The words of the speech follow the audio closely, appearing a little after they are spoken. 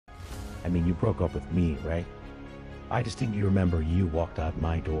I mean, you broke up with me, right? I distinctly remember you walked out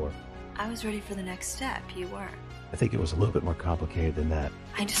my door. I was ready for the next step. You weren't. I think it was a little bit more complicated than that.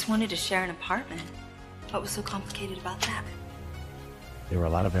 I just wanted to share an apartment. What was so complicated about that? There were a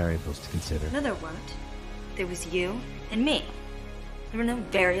lot of variables to consider. No, there weren't. There was you and me. There were no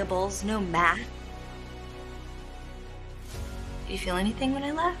variables, no math. Do you feel anything when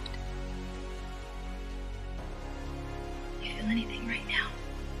I left? Do you feel anything right now?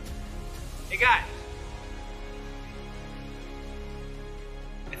 Hey guys!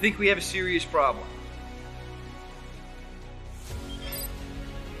 I think we have a serious problem.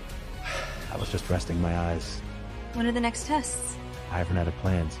 I was just resting my eyes. When are the next tests? I haven't had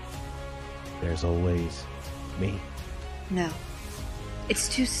plans. There's always me. No. It's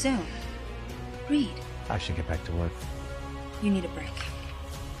too soon. Read. I should get back to work. You need a break.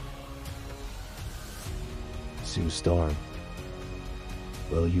 Sue Storm,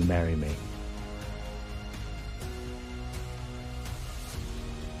 will you marry me?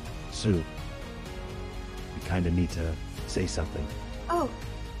 Sue, we kinda need to say something. Oh,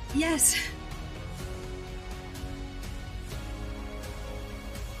 yes.